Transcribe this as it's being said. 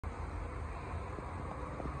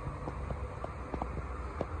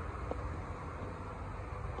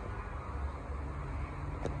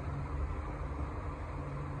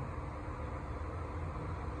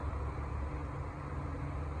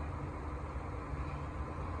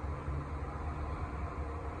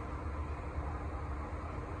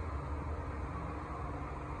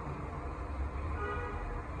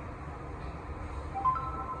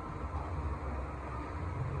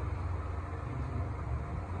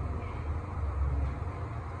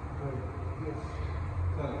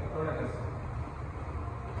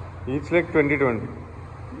Each leg 20-20.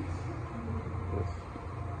 Yes.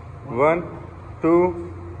 1,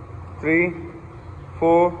 2, 3,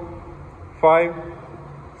 4, 5,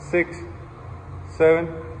 6, 7,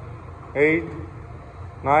 8,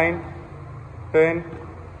 9, 10,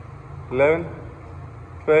 11,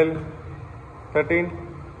 12, 13,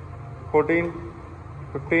 14,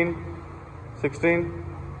 15, 16,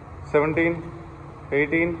 17,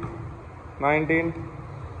 18, 19,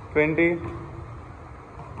 20,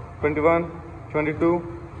 21, 22,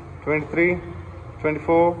 23,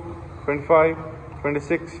 24, 25,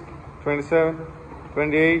 26, 27,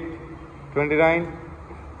 28, 29,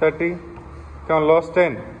 30. Come on, lost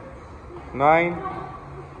 10, 9,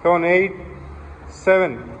 come on, 8,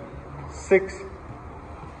 7, 6,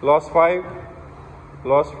 lost 5,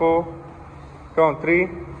 lost 4, come on, 3,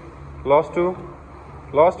 lost 2,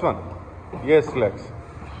 lost 1. Yes, relax.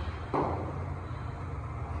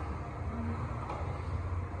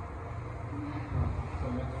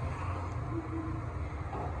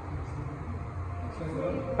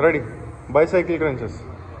 Ready? Bicycle crunches.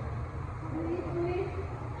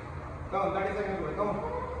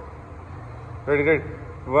 Ready, ready.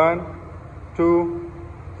 1, 2,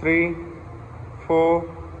 3, 4,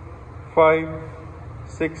 5,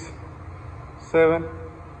 6, 7,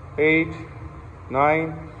 8,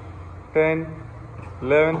 9, 10,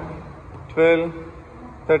 11, 12,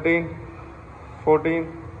 13, 14,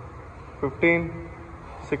 15,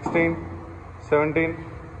 16, 17,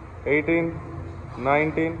 18,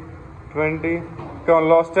 19, 20. Come on,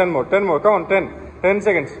 lost 10 more. 10 more. Come on, 10. 10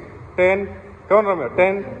 seconds. 10. Come on, Ramya.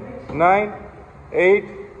 10, 9, 8,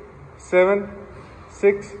 7,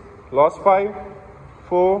 6, lost 5,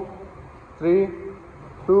 4, 3,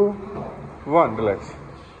 2, 1. Relax.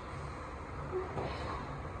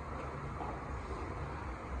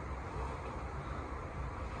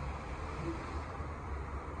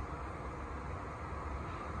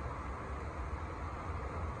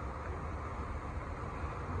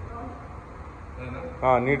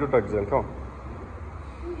 Need to touch gel. Come on.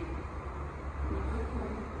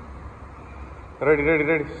 Ready, ready,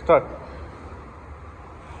 ready. Start.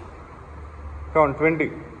 Come on,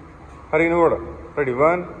 20. Hurry in order. Ready.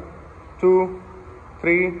 1, 2,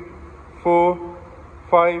 3, 4,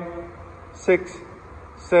 5, 6,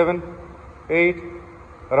 7, 8.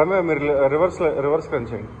 Ramya, reverse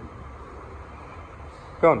crunching.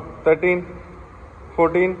 Come on. 13,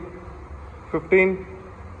 14, 15,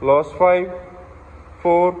 lost 5,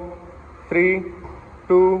 4, 3,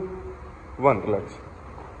 2, 1. Relax.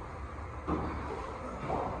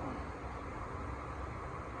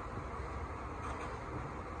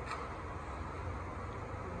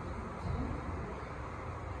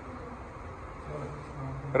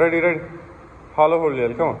 Ready, ready. Hollow hold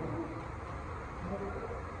gel. Come on.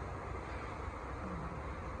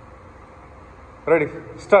 Ready.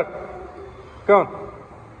 Start. Come on.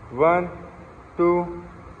 1, 2,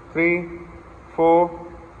 3, 4,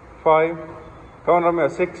 5. Come on, Ramya.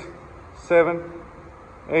 6, 7,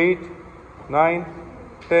 8, 9,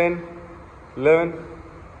 10, 11,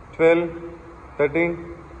 12,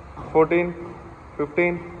 13, 14,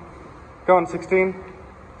 15. Come on, 16,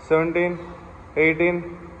 17,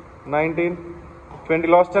 18, 19, 20.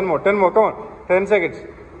 Lost 10 more. 10 more. Come on. 10 seconds.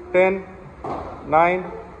 10,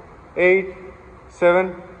 9, 8,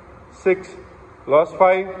 7, 6, lost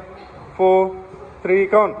 5, 4, 3.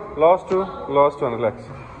 Come on. Lost 2, lost 1. Relax.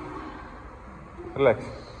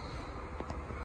 Relax.